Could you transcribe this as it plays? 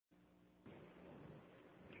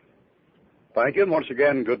Thank you, and once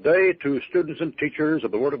again, good day to students and teachers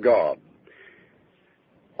of the Word of God.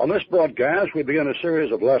 On this broadcast, we begin a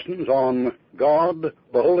series of lessons on God,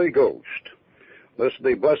 the Holy Ghost. This is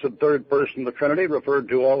the blessed third person of the Trinity, referred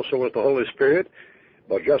to also as the Holy Spirit,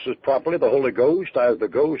 but just as properly the Holy Ghost, as the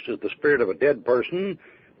ghost is the spirit of a dead person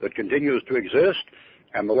that continues to exist,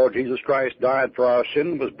 and the Lord Jesus Christ died for our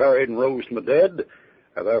sin, was buried, and rose from the dead,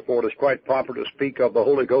 and therefore it is quite proper to speak of the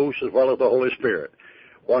Holy Ghost as well as the Holy Spirit.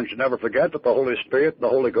 One should never forget that the Holy Spirit and the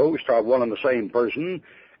Holy Ghost are one and the same person,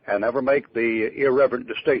 and never make the irreverent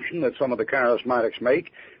distinction that some of the charismatics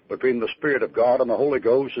make between the Spirit of God and the Holy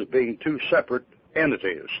Ghost as being two separate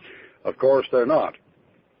entities. Of course, they're not.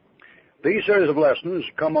 These series of lessons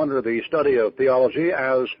come under the study of theology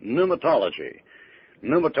as pneumatology.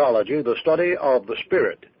 Pneumatology, the study of the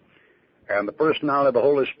Spirit. And the personality of the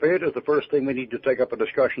Holy Spirit is the first thing we need to take up a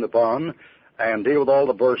discussion upon and deal with all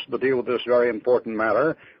the verses that deal with this very important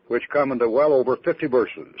matter, which come into well over 50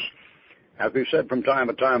 verses. As we've said from time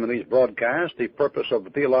to time in these broadcasts, the purpose of the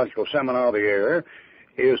theological seminar of the air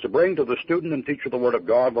is to bring to the student and teacher of the Word of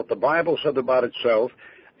God what the Bible said about itself,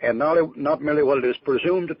 and not merely what it is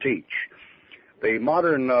presumed to teach. The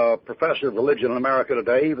modern professor of religion in America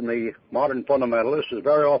today, even the modern fundamentalist, is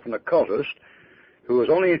very often a cultist who is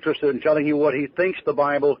only interested in telling you what he thinks the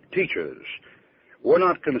Bible teaches. We're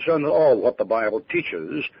not concerned at all with what the Bible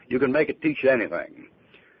teaches. You can make it teach anything.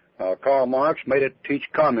 Karl Marx made it teach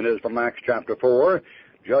communism from Acts chapter 4.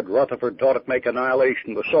 Judge Rutherford taught it make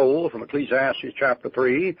annihilation of the soul from Ecclesiastes chapter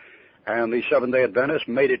 3. And the Seventh-day Adventists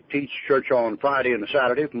made it teach church on Friday and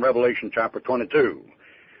Saturday from Revelation chapter 22.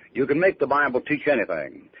 You can make the Bible teach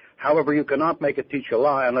anything. However, you cannot make it teach a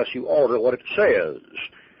lie unless you alter what it says.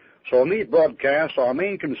 So in these broadcasts, our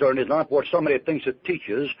main concern is not what somebody thinks it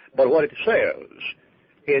teaches, but what it says.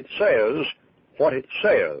 It says what it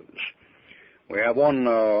says. We have one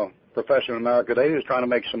professor in America today who's trying to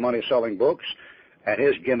make some money selling books, and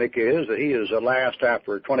his gimmick is that he is at last,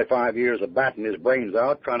 after 25 years of batting his brains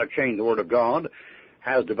out, trying to change the Word of God,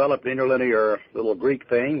 has developed an interlinear little Greek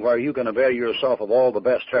thing where you can avail yourself of all the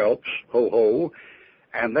best helps, ho-ho,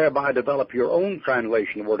 and thereby develop your own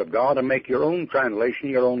translation of the Word of God and make your own translation,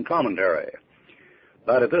 your own commentary.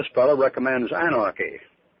 That this fellow recommends anarchy.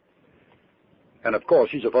 And of course,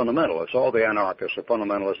 he's a fundamentalist. All the anarchists are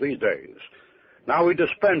fundamentalists these days. Now we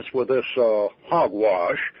dispense with this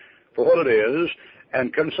hogwash for what it is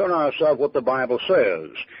and concern ourselves with what the Bible says.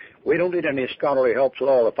 We don't need any scholarly helps at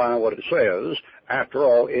all to find out what it says. After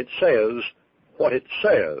all, it says what it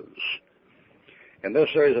says. In this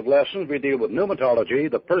series of lessons, we deal with pneumatology,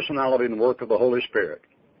 the personality and work of the Holy Spirit.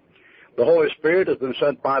 The Holy Spirit has been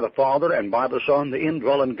sent by the Father and by the Son to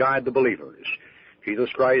indwell and guide the believers.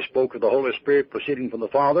 Jesus Christ spoke of the Holy Spirit proceeding from the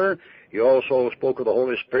Father. He also spoke of the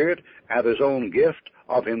Holy Spirit as his own gift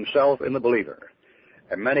of himself in the believer.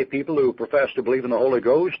 And many people who profess to believe in the Holy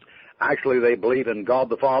Ghost, actually they believe in God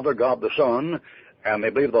the Father, God the Son, and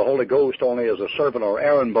they believe the Holy Ghost only as a servant or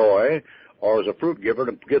errand boy, or as a fruit giver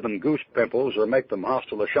to give them goose pimples or make them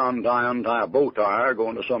hostile to Shanghai, untie a bow tie, or go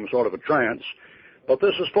into some sort of a trance. But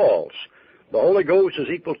this is false. The Holy Ghost is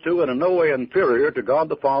equal to and in no way inferior to God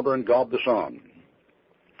the Father and God the Son.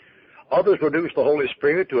 Others reduce the Holy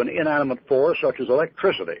Spirit to an inanimate force such as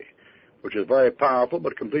electricity, which is very powerful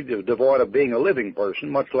but completely devoid of being a living person,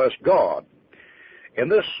 much less God. In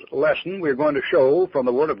this lesson, we're going to show from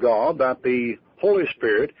the Word of God that the Holy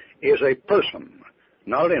Spirit is a person,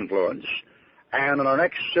 not an influence. And in our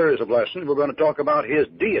next series of lessons, we're going to talk about his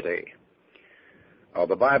deity.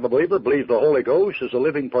 The Bible believer believes the Holy Ghost is a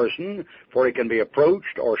living person, for he can be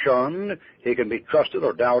approached or shunned, he can be trusted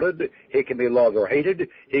or doubted, he can be loved or hated,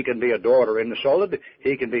 he can be adored or insulted,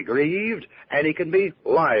 he can be grieved, and he can be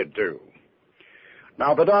lied to.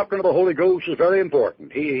 Now, the doctrine of the Holy Ghost is very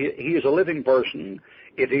important. He is a living person.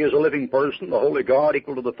 If he is a living person, the Holy God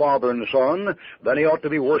equal to the Father and the Son, then he ought to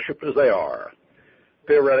be worshipped as they are.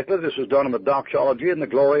 Theoretically, this is done in the doxology and the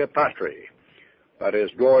Gloria Patri. That is,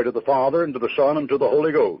 glory to the Father, and to the Son, and to the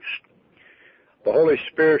Holy Ghost. The Holy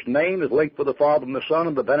Spirit's name is linked with the Father and the Son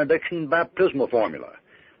in the benediction baptismal formula.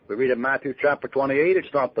 We read in Matthew chapter 28,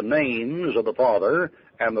 it's not the names of the Father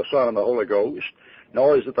and the Son and the Holy Ghost,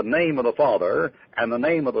 nor is it the name of the Father and the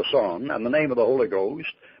name of the Son and the name of the Holy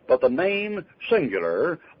Ghost, but the name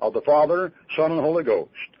singular of the Father, Son, and Holy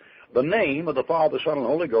Ghost. The name of the Father, Son, and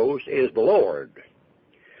Holy Ghost is the Lord.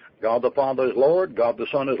 God the Father is Lord, God the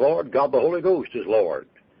Son is Lord, God the Holy Ghost is Lord.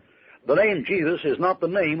 The name Jesus is not the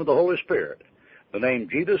name of the Holy Spirit. The name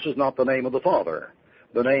Jesus is not the name of the Father.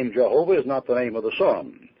 The name Jehovah is not the name of the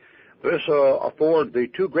Son. This affords the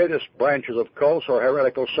two greatest branches of cults or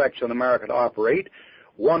heretical sects in America to operate.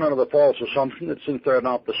 one under the false assumption that since they're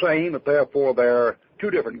not the same, that therefore they're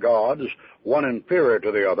two different gods, one inferior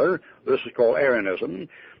to the other. This is called Arianism.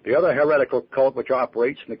 The other heretical cult which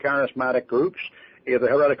operates in the charismatic groups is the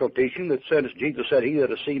heretical teaching that since Jesus said, "He that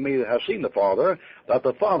has seen me has seen the Father," that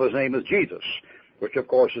the Father's name is Jesus, which of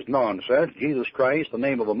course is nonsense. Jesus Christ, the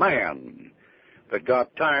name of a man that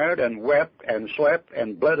got tired and wept and slept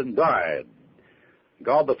and bled and died.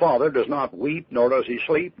 God the Father does not weep, nor does he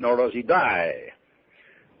sleep, nor does he die.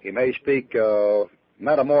 He may speak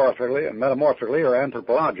metamorphically or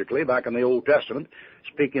anthropologically back in the Old Testament,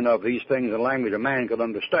 speaking of these things in language a man could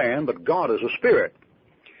understand, but God is a spirit.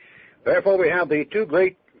 Therefore, we have the two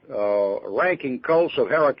great ranking cults of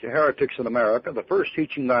heretics in America. The first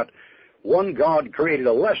teaching that one God created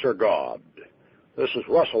a lesser God. This is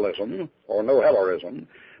Russellism, or no-hellerism.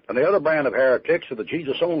 And the other brand of heretics are the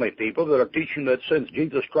Jesus-only people that are teaching that since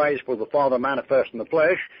Jesus Christ was the Father manifest in the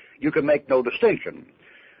flesh, you can make no distinction.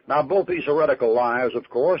 Now, both these heretical lies, of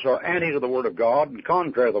course, are anti to the Word of God and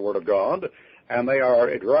contrary to the Word of God, and they are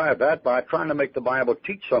arrived at by trying to make the Bible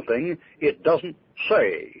teach something it doesn't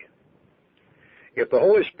say. If the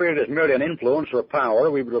Holy Spirit is merely an influence or a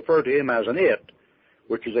power, we would refer to him as an it,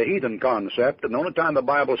 which is a heathen concept, and the only time the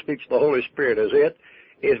Bible speaks of the Holy Spirit as it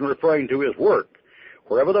is referring to his work.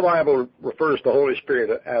 Wherever the Bible refers to the Holy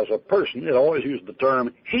Spirit as a person, it always uses the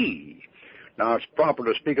term he. Now, it's proper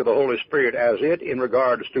to speak of the Holy Spirit as it in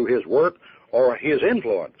regards to his work or his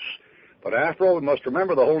influence. But after all, we must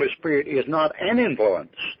remember the Holy Spirit is not an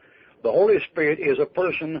influence. The Holy Spirit is a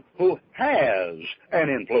person who has an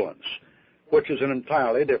influence, which is an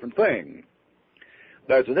entirely different thing.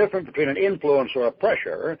 There's a difference between an influence or a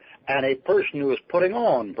pressure and a person who is putting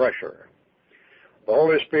on pressure. The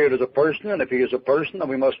Holy Spirit is a person, and if he is a person, then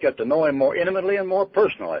we must get to know him more intimately and more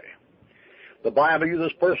personally. The Bible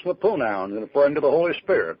uses personal pronouns in referring to the Holy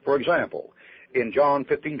Spirit. For example, in John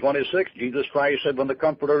 15:26, Jesus Christ said, "When the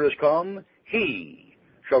Comforter is come, he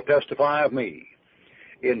shall testify of me."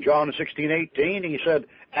 In John 16:18, he said,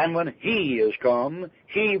 "And when he is come,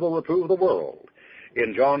 he will reprove the world."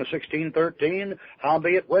 In John 16:13,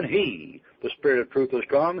 "Howbeit when he, the Spirit of truth, is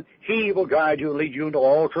come, he will guide you and lead you into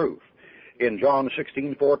all truth." In John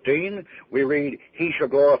 16:14, we read, "He shall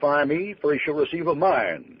glorify me, for he shall receive of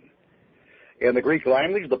mine." In the Greek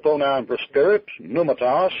language, the pronoun for spirit,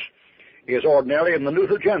 pneumatos, is ordinarily in the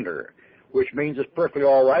neuter gender, which means it's perfectly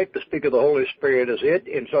all right to speak of the Holy Spirit as it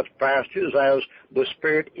in such passages as the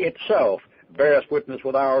Spirit itself bears witness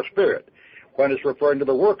with our spirit. When it's referring to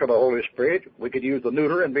the work of the Holy Spirit, we could use the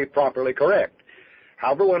neuter and be properly correct.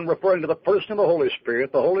 However, when referring to the person of the Holy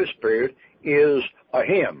Spirit is a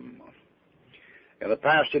him. In the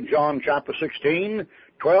passage in John chapter 16,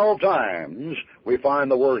 12 times we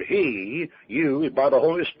find the word he used by the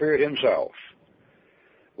Holy Spirit himself.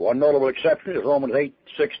 One notable exception is Romans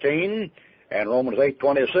 8:16 and Romans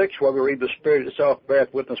 8:26, where we read the Spirit itself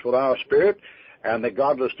beareth witness with our spirit, and the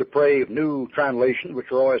godless, depraved new translations,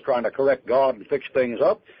 which are always trying to correct God and fix things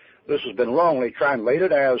up, this has been wrongly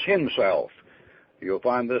translated as himself. You'll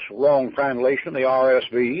find this wrong translation in the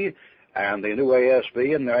RSV and the new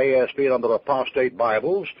ASV and the ASV under the apostate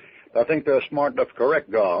Bibles. I think they're smart enough to correct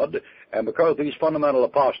God, and because these fundamental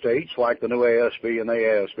apostates, like the new ASV and the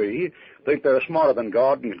ASV, think they're smarter than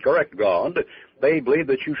God and can correct God, they believe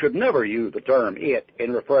that you should never use the term it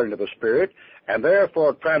in referring to the Spirit, and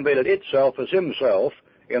therefore translated itself as himself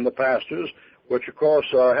in the passages, which of course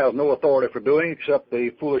has no authority for doing except the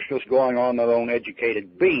foolishness going on in their own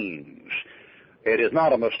educated beings. It is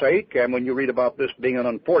not a mistake, and when you read about this being an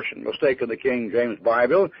unfortunate mistake in the King James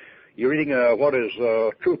Bible, you're reading what is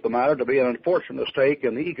truth of the matter to be an unfortunate mistake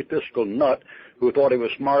in the egotistical nut who thought he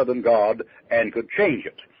was smarter than God and could change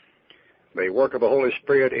it. The work of the Holy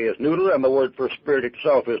Spirit is neuter, and the word for Spirit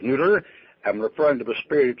itself is neuter, and referring to the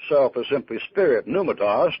Spirit itself as simply Spirit,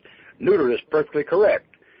 pneumatos, neuter is perfectly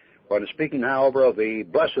correct. When speaking, however, of the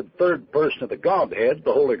blessed third person of the Godhead,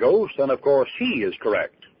 the Holy Ghost, then of course he is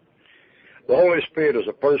correct. The Holy Spirit is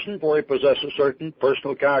a person, for he possesses certain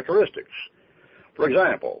personal characteristics. For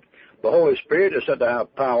example, the Holy Spirit is said to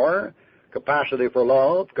have power, capacity for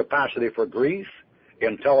love, capacity for grief,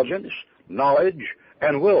 intelligence, knowledge,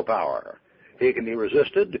 and willpower. He can be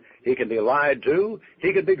resisted, he can be lied to,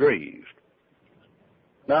 he can be grieved.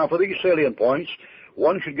 Now, for these salient points,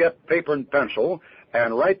 one should get paper and pencil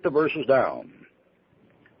and write the verses down.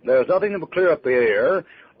 There's nothing that will clear up the air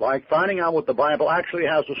like finding out what the Bible actually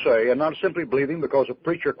has to say and not simply believing because a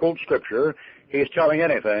preacher quotes Scripture he's telling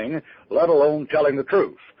anything, let alone telling the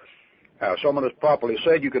truth. Now, someone has properly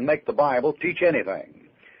said you can make the Bible teach anything.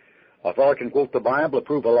 A fellow can quote the Bible to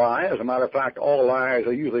prove a lie. As a matter of fact, all lies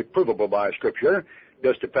are usually provable by Scripture.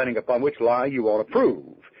 just depending upon which lie you want to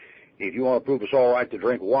prove. If you want to prove it's all right to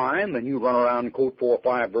drink wine, then you run around and quote 4 or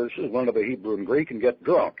 5 verses, learn the Hebrew and Greek, and get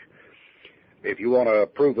drunk. If you want to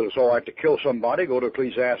prove that it's all right to kill somebody, go to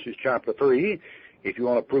Ecclesiastes chapter 3. If you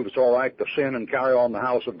want to prove it's all right to sin and carry on the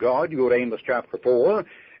house of God, you go to Amos chapter 4.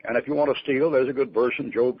 And if you want to steal, there's a good verse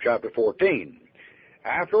in Job chapter 14.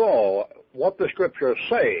 After all, what the Scriptures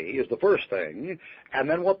say is the first thing, and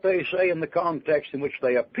then what they say in the context in which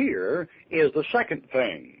they appear is the second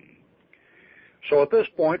thing. So at this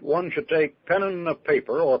point, one should take pen and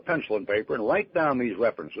paper or pencil and paper and write down these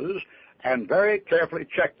references and very carefully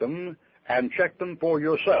check them and check them for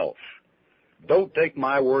yourself. Don't take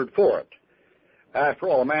my word for it. After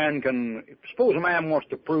all, suppose a man wants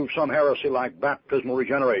to prove some heresy like baptismal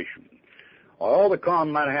regeneration. All the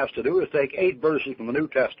con man has to do is take 8 verses from the New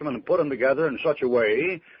Testament and put them together in such a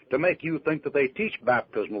way to make you think that they teach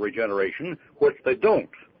baptismal regeneration, which they don't.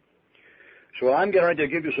 So I'm getting ready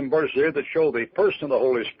to give you some verses here that show the person of the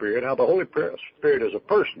Holy Spirit, how the Holy Spirit is a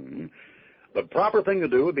person. The proper thing to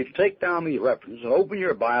do would be to take down these references and open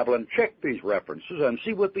your Bible and check these references and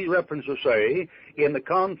see what these references say in the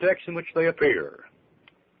context in which they appear.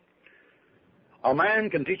 A man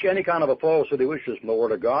can teach any kind of a falsehood he wishes from the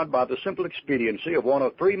Word of God by the simple expediency of one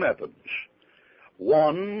of 3 methods.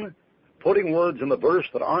 1, putting words in the verse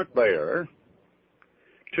that aren't there.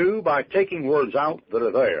 2, by taking words out that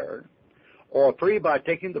are there. Or 3, by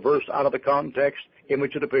taking the verse out of the context in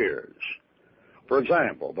which it appears. For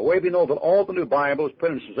example, the way we know that all the new Bibles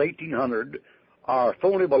printed since 1800 are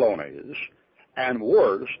phony balonies and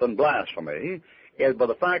worse than blasphemy is by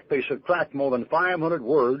the fact they subtract more than 500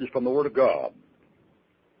 words from the Word of God.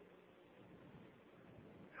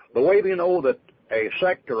 The way we know that a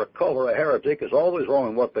sect or a cult or a heretic is always wrong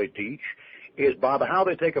in what they teach is by how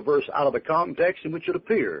they take a verse out of the context in which it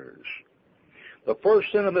appears. The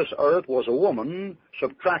first sin of this earth was a woman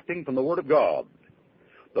subtracting from the Word of God.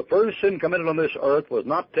 The first sin committed on this earth was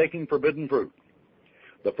not taking forbidden fruit.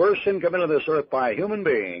 The first sin committed on this earth by a human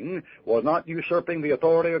being was not usurping the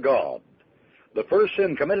authority of God. The first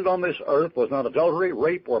sin committed on this earth was not adultery,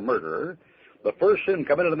 rape, or murder. The first sin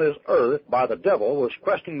committed on this earth by the devil was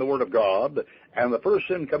questioning the Word of God, and the first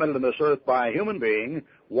sin committed on this earth by a human being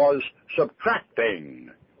was subtracting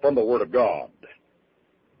from the Word of God.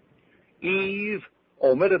 Eve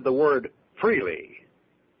omitted the word freely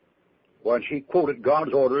when she quoted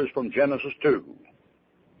God's orders from Genesis 2.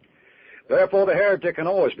 Therefore, the heretic can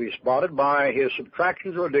always be spotted by his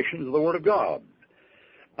subtractions or additions of the Word of God.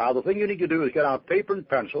 Now, the thing you need to do is get out paper and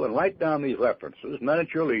pencil and write down these references, and then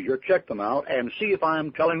at your leisure, check them out and see if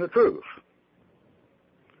I'm telling the truth.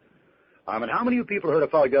 I mean, how many of you people heard a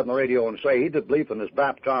fellow get on the radio and say he that believeth and is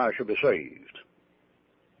baptized shall be saved?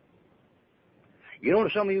 You know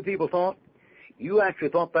what some of you people thought? You actually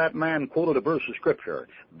thought that man quoted a verse of Scripture.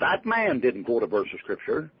 That man didn't quote a verse of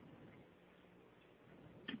Scripture.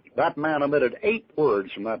 That man omitted 8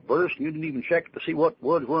 words from that verse, and you didn't even check to see what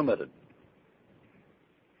words were omitted.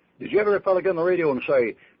 Did you ever hear a fellow get on the radio and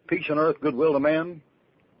say, peace on earth, goodwill to men?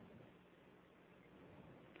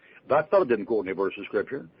 That fellow didn't quote any verse of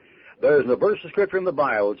Scripture. There's a verse of Scripture in the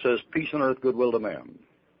Bible that says, peace on earth, goodwill to men.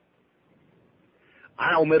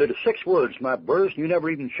 I omitted 6 words from that verse, and you never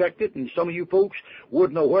even checked it, and some of you folks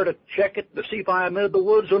wouldn't know where to check it to see if I omitted the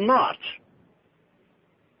words or not.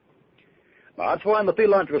 Now, that's why in the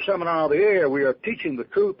theological seminar of the air, we are teaching the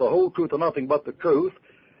truth, the whole truth, and nothing but the truth,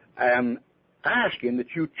 and asking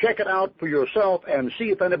that you check it out for yourself and see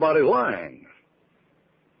if anybody's lying.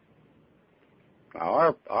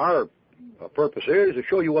 Now, our purpose here is to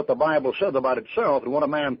show you what the Bible says about itself, and what a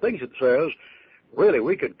man thinks it says, really,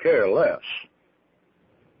 we could care less.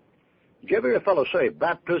 Did you ever hear a fellow say,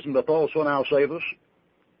 baptism doth also now save us?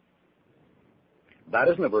 That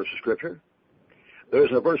isn't a verse of Scripture. There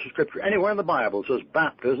isn't a verse of Scripture anywhere in the Bible that says,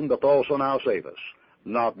 baptism doth also now save us.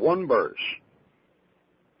 Not one verse.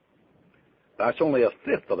 That's only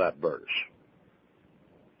 1/5 of that verse.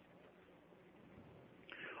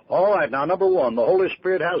 All right, now number 1, the Holy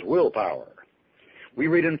Spirit has willpower. We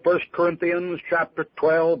read in 1 Corinthians chapter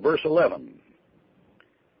 12, verse 11.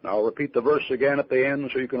 Now I'll repeat the verse again at the end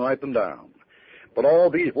so you can write them down. But all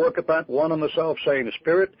these worketh that one and the self-same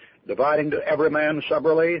Spirit, dividing to every man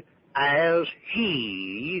severally as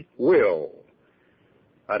he will.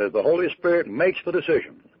 That is, the Holy Spirit makes the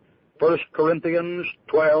decision. 1 Corinthians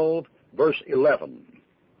 12, verse 11.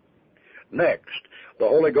 Next, the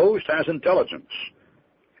Holy Ghost has intelligence.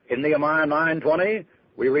 In Nehemiah 9:20,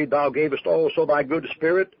 we read, Thou gavest also thy good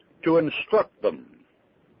Spirit to instruct them.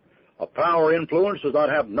 A power influence does not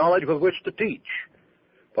have knowledge with which to teach.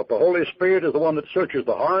 But the Holy Spirit is the one that searches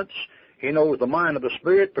the hearts. He knows the mind of the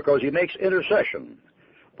Spirit because he makes intercession.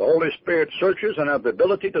 The Holy Spirit searches and has the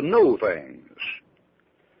ability to know things.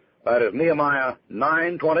 That is Nehemiah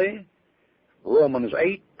 9:20, Romans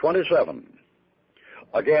 8:27.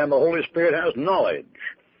 Again, the Holy Spirit has knowledge.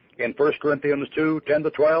 In 1 Corinthians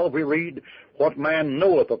 2:10-12, we read, "What man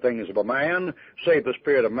knoweth the things of a man, save the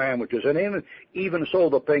spirit of man which is in him? Even so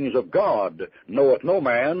the things of God knoweth no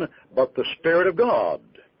man, but the Spirit of God."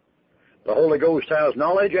 The Holy Ghost has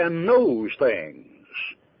knowledge and knows things.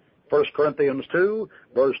 1 Corinthians 2,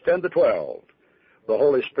 verse 10-12. The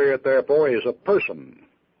Holy Spirit, therefore, is a person.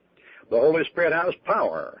 The Holy Spirit has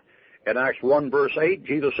power. In Acts 1, verse 8,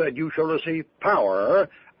 Jesus said, "You shall receive power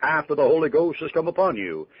after the Holy Ghost has come upon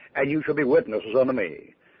you, and you shall be witnesses unto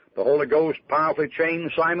me." The Holy Ghost powerfully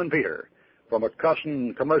changed Simon Peter from a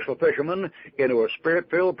cussing commercial fisherman into a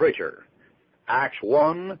spirit-filled preacher. Acts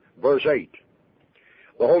 1, verse 8.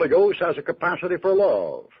 The Holy Ghost has a capacity for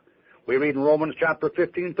love. We read in Romans chapter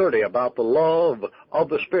 15:30 about the love of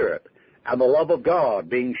the Spirit and the love of God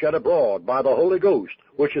being shed abroad by the Holy Ghost,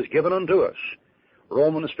 which is given unto us.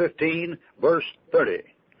 Romans 15, verse 30.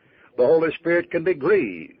 The Holy Spirit can be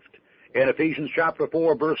grieved. In Ephesians chapter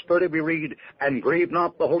 4, verse 30, we read, "And grieve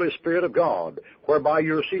not the Holy Spirit of God, whereby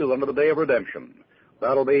you are sealed unto the day of redemption."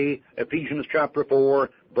 That'll be Ephesians chapter 4,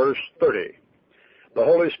 verse 30. The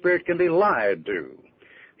Holy Spirit can be lied to.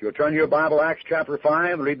 If you'll turn your Bible to Acts chapter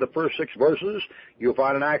 5 and read the first 6 verses, you'll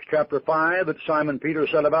find in Acts chapter 5 that Simon Peter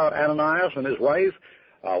said about Ananias and his wife,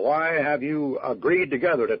 "Why have you agreed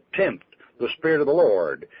together to tempt the Spirit of the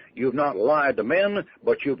Lord? You've not lied to men,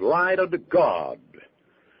 but you've lied unto God."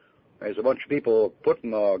 There's a bunch of people putting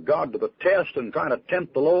God to the test and trying to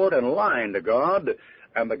tempt the Lord and lying to God,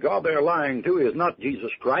 and the God they're lying to is not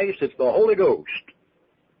Jesus Christ, it's the Holy Ghost.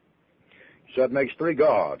 So that makes 3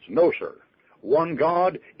 gods. No, sir. One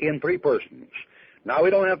God in 3 persons. Now,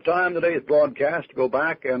 we don't have time today's broadcast to go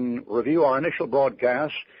back and review our initial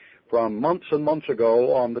broadcasts from months and months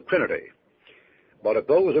ago on the Trinity. But if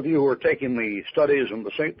those of you who are taking the studies in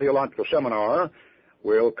the St. Theological Seminar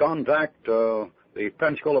will contact the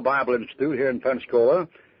Pensacola Bible Institute here in Pensacola,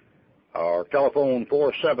 our telephone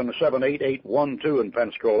 477-8812 in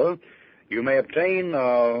Pensacola, you may obtain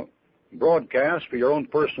broadcasts for your own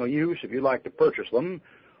personal use if you'd like to purchase them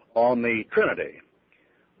on the Trinity.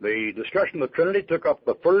 The discussion of the Trinity took up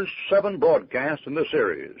the first 7 broadcasts in this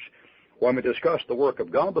series when we discussed the work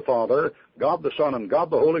of God the Father, God the Son, and God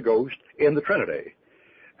the Holy Ghost in the Trinity.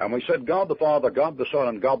 And we said God the Father, God the Son,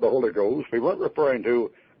 and God the Holy Ghost. We weren't referring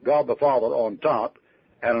to God the Father on top,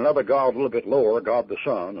 and another God a little bit lower, God the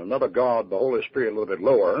Son, another God, the Holy Spirit, a little bit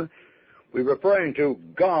lower. We're referring to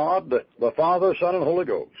God, the Father, Son, and Holy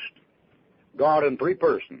Ghost. God in 3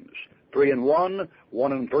 persons, 3 in 1,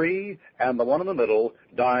 1 in 3, and the one in the middle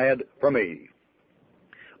died for me.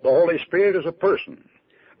 The Holy Spirit is a person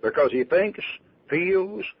because he thinks,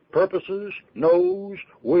 feels, purposes, knows,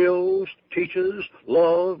 wills, teaches,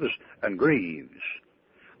 loves, and grieves.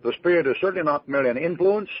 The Spirit is certainly not merely an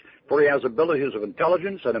influence, for he has abilities of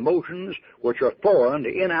intelligence and emotions which are foreign to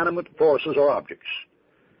inanimate forces or objects.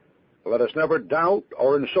 Let us never doubt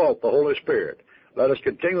or insult the Holy Spirit. Let us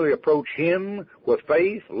continually approach him with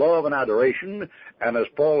faith, love, and adoration, and as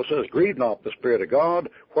Paul says, "Grieve not the Spirit of God,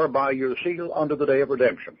 whereby you are sealed unto the day of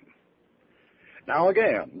redemption." Now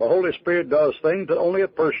again, the Holy Spirit does things that only a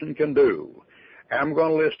person can do. And I'm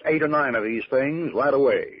going to list 8 or 9 of these things right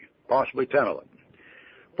away, possibly 10 of them.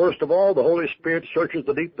 First of all, the Holy Spirit searches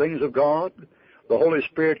the deep things of God. The Holy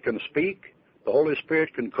Spirit can speak. The Holy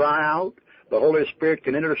Spirit can cry out. The Holy Spirit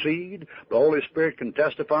can intercede. The Holy Spirit can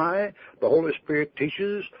testify. The Holy Spirit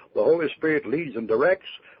teaches. The Holy Spirit leads and directs.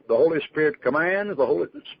 The Holy Spirit commands. The Holy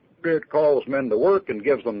Spirit calls men to work and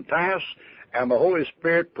gives them tasks. And the Holy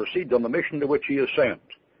Spirit proceeds on the mission to which he is sent.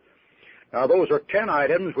 Now, those are 10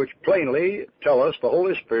 items which plainly tell us the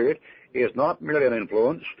Holy Spirit is not merely an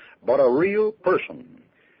influence, but a real person.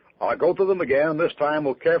 I'll go through them again, and this time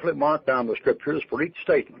we'll carefully mark down the Scriptures for each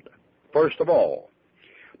statement. First of all,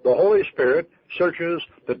 the Holy Spirit searches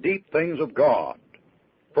the deep things of God.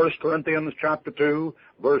 1 Corinthians chapter 2,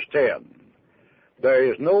 verse 10. There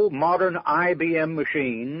is no modern IBM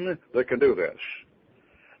machine that can do this.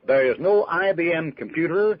 There is no IBM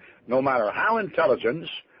computer, no matter how intelligent,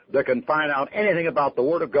 that can find out anything about the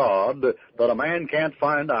Word of God that a man can't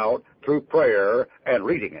find out through prayer and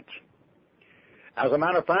reading it. As a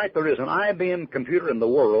matter of fact, there is an IBM computer in the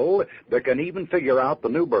world that can even figure out the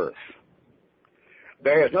new birth.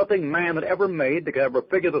 There is nothing man had ever made that could ever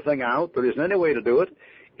figure the thing out. There isn't any way to do it.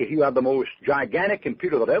 If you have the most gigantic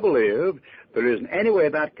computer that ever lived, there isn't any way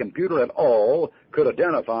that computer at all could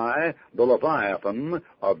identify the Leviathan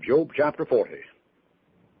of Job chapter 40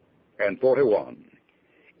 and 41.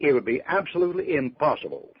 It would be absolutely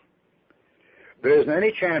impossible. There isn't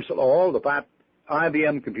any chance at all that that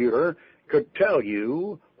IBM computer could tell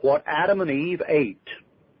you what Adam and Eve ate.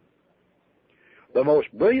 The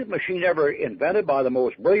most brilliant machine ever invented by the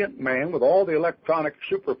most brilliant man with all the electronic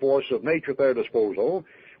superforce of nature at their disposal,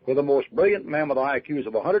 with the most brilliant men with IQs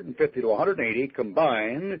of 150 to 180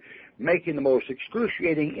 combined, making the most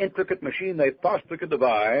excruciating, intricate machine they possibly could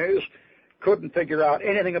devise, couldn't figure out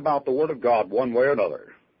anything about the Word of God one way or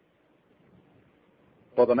another.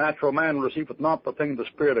 For the natural man receiveth not the thing of the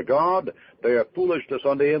Spirit of God. They are foolishness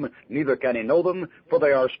unto him, neither can he know them, for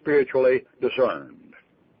they are spiritually discerned.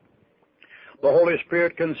 The Holy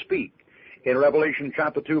Spirit can speak. In Revelation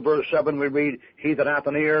chapter 2, verse 7, we read, He that hath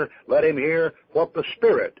an ear, let him hear what the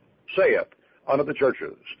Spirit saith unto the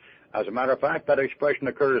churches. As a matter of fact, that expression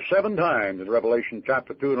occurs 7 times in Revelation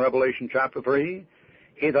chapter 2 and Revelation chapter 3.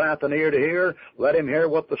 He that hath an ear to hear, let him hear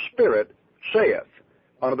what the Spirit saith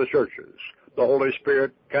unto the churches. The Holy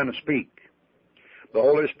Spirit can speak. The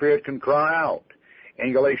Holy Spirit can cry out.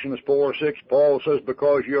 In Galatians 4:6, Paul says,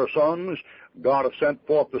 Because ye are sons, God hath sent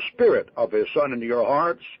forth the Spirit of His Son into your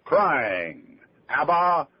hearts, crying,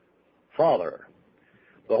 Abba, Father.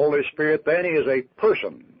 The Holy Spirit then is a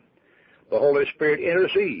person. The Holy Spirit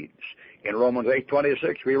intercedes. In Romans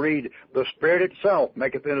 8:26 we read, The Spirit itself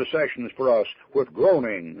maketh intercessions for us with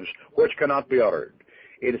groanings which cannot be uttered.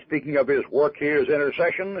 In speaking of His work here as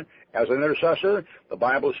intercession, as an intercessor, the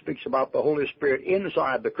Bible speaks about the Holy Spirit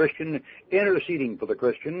inside the Christian, interceding for the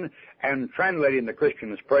Christian, and translating the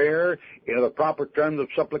Christian's prayer into the proper terms of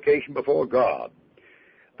supplication before God.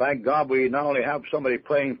 Thank God we not only have somebody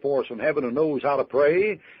praying for us in heaven who knows how to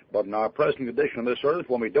pray, but in our present condition on this earth,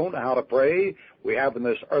 when we don't know how to pray, we have in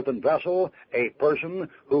this earthen vessel a person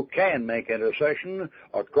who can make intercession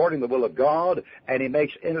according to the will of God, and he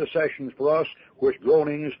makes intercessions for us with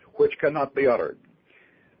groanings which cannot be uttered.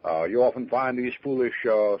 You often find these foolish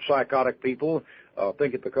psychotic people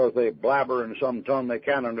think it because they blabber in some tongue they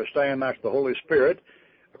can't understand, that's the Holy Spirit.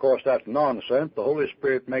 Of course, that's nonsense. The Holy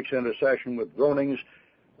Spirit makes intercession with groanings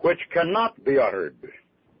which cannot be uttered.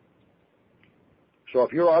 So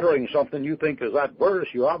if you're uttering something you think is that verse,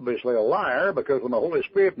 you're obviously a liar, because when the Holy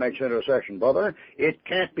Spirit makes intercession, brother, it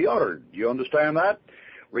can't be uttered. Do you understand that?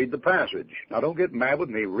 Read the passage. Now, don't get mad with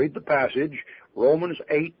me. Read the passage, Romans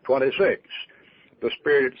 8:26. The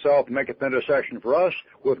Spirit itself maketh intercession for us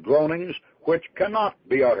with groanings which cannot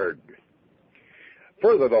be uttered.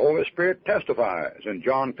 Further, the Holy Spirit testifies. In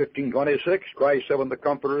John 15:26, Christ said, when the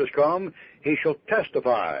Comforter is come, He shall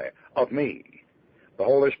testify of me. The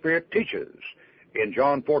Holy Spirit teaches. In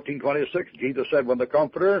John 14:26, Jesus said, when the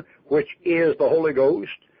Comforter, which is the Holy Ghost,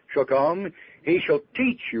 shall come, He shall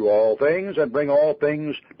teach you all things and bring all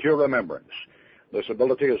things to your remembrance. This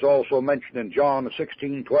ability is also mentioned in John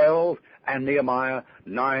 16:12 and Nehemiah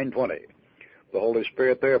 9:20. The Holy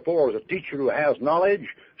Spirit, therefore, is a teacher who has knowledge,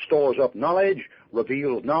 stores up knowledge,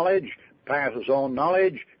 reveals knowledge, passes on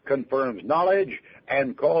knowledge, confirms knowledge,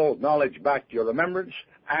 and calls knowledge back to your remembrance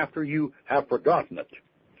after you have forgotten it.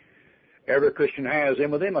 Every Christian has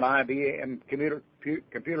in with him an IBM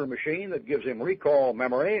computer machine that gives him recall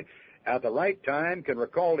memory. At the right time can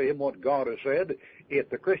recall to him what God has said if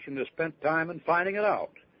the Christian has spent time in finding it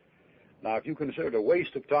out. Now, if you consider it a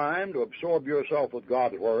waste of time to absorb yourself with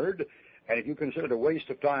God's Word, and if you consider it a waste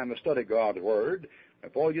of time to study God's Word,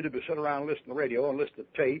 if all you did was sit around and listen to the radio and listen to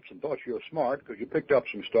tapes and thought you were smart because you picked up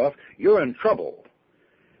some stuff, you're in trouble.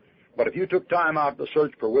 But if you took time out to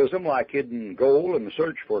search for wisdom like hidden gold and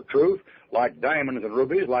search for truth like diamonds and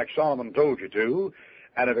rubies like Solomon told you to,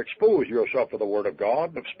 and have exposed yourself to the Word of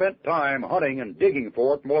God and have spent time hunting and digging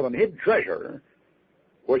for it more than hid treasure,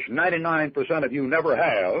 which 99% of you never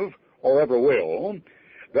have or ever will,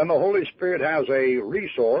 then the Holy Spirit has a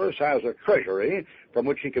resource, has a treasury from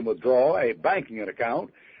which He can withdraw, a banking account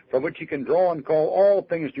from which He can draw and call all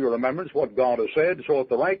things to your remembrance, what God has said, so at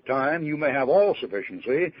the right time you may have all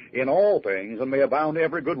sufficiency in all things and may abound to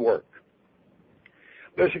every good work.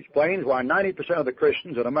 This explains why 90% of the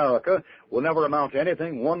Christians in America will never amount to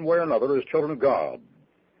anything one way or another as children of God.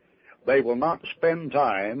 They will not spend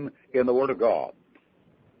time in the Word of God.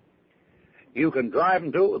 You can drive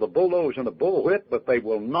them to it with a bulldozer and a bullwhip, but they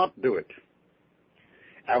will not do it.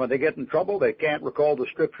 And when they get in trouble, they can't recall the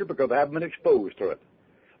Scripture because they haven't been exposed to it.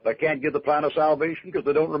 They can't give the plan of salvation because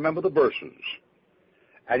they don't remember the verses.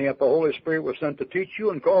 And yet the Holy Spirit was sent to teach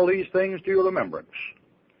you and call these things to your remembrance.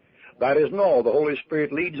 That isn't all. The Holy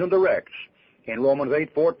Spirit leads and directs. In Romans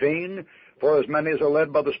 8:14, for as many as are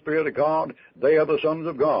led by the Spirit of God, they are the sons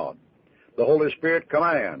of God. The Holy Spirit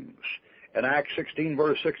commands. In Acts 16,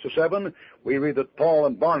 verse 6 to 7, we read that Paul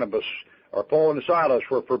and Barnabas or Paul and Silas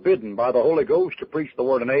were forbidden by the Holy Ghost to preach the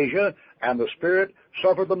word in Asia, and the Spirit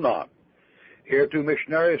suffered them not. Here two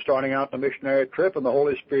missionaries starting out on a missionary trip, and the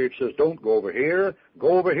Holy Spirit says, don't go over here,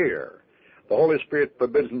 go over here. The Holy Spirit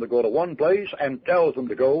forbids them to go to one place and tells them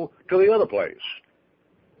to go to the other place.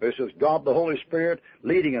 This is God the Holy Spirit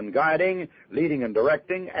leading and guiding, leading and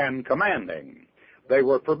directing, and commanding. They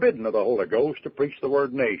were forbidden of the Holy Ghost to preach the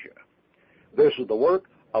word in Asia. This is the work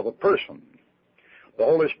of a person. The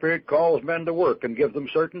Holy Spirit calls men to work and gives them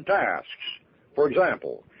certain tasks. For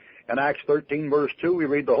example, in Acts 13, verse 2, we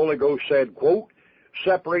read the Holy Ghost said, quote,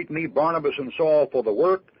 separate me, Barnabas and Saul, for the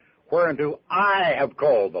work whereunto I have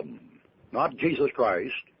called them. Not Jesus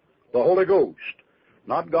Christ, the Holy Ghost.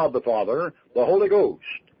 Not God the Father, the Holy Ghost.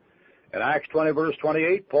 In Acts 20, verse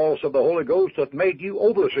 28, Paul said, the Holy Ghost hath made you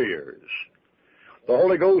overseers. The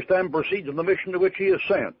Holy Ghost then proceeds in the mission to which he is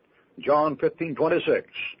sent. John 15:26.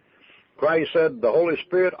 Christ said, the Holy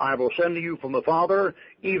Spirit I will send to you from the Father,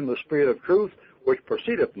 even the Spirit of truth, which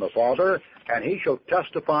proceedeth from the Father, and he shall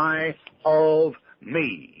testify of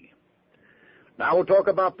me. Now we'll talk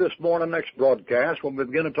about this more in the next broadcast when we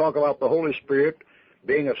begin to talk about the Holy Spirit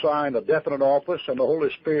being assigned a definite office and the Holy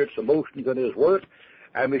Spirit's emotions in his work,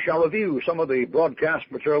 and we shall review some of the broadcast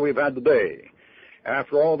material we've had today.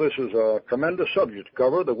 After all, this is a tremendous subject to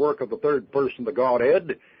cover, the work of the third person of the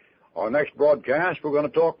Godhead. Our next broadcast, we're going to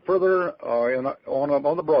talk further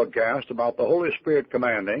on the broadcast about the Holy Spirit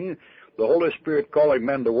commanding, the Holy Spirit calling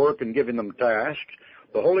men to work and giving them tasks,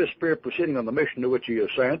 the Holy Spirit proceeding on the mission to which he is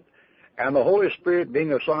sent, and the Holy Spirit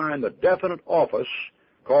being assigned a definite office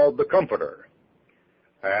called the Comforter.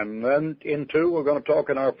 And then in 2, we're going to talk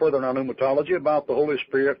further in our pneumatology about the Holy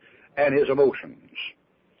Spirit and his emotions.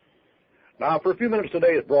 Now, for a few minutes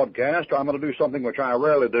today's broadcast, I'm going to do something which I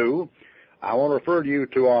rarely do. I want to refer you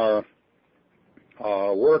to our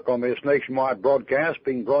work on this nationwide broadcast,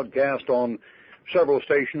 being broadcast on several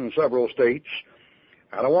stations in several states.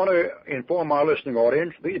 And I want to inform our listening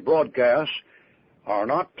audience, these broadcasts are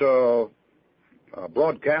not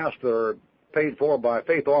broadcasts that are paid for by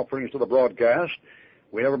faith offerings to the broadcast.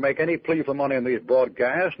 We never make any plea for money in these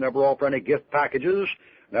broadcasts, never offer any gift packages,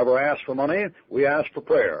 never ask for money. We ask for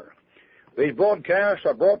prayer. These broadcasts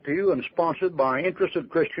are brought to you and sponsored by interested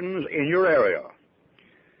Christians in your area.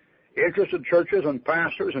 Interested churches and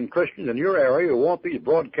pastors and Christians in your area who want these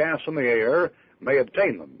broadcasts in the air may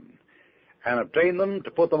obtain them, and obtain them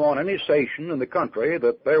to put them on any station in the country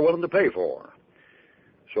that they're willing to pay for.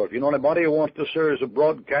 So if you know anybody who wants this series of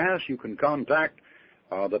broadcasts, you can contact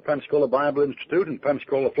the Pensacola Bible Institute in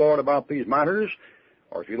Pensacola, Florida about these matters,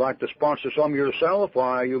 or if you'd like to sponsor some yourself,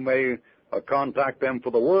 why, you may contact them for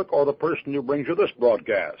the work or the person who brings you this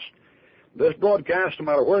broadcast. This broadcast, no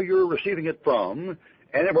matter where you're receiving it from,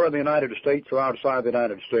 anywhere in the United States or outside the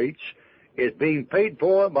United States, is being paid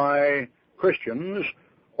for by Christians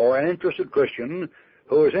or an interested Christian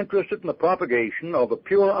who is interested in the propagation of the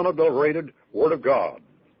pure, unadulterated Word of God.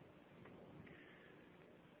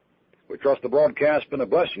 We trust the broadcast has been a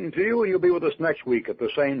blessing to you, and you'll be with us next week at the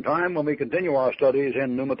same time when we continue our studies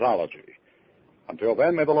in pneumatology. Until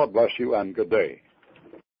then, may the Lord bless you, and good day.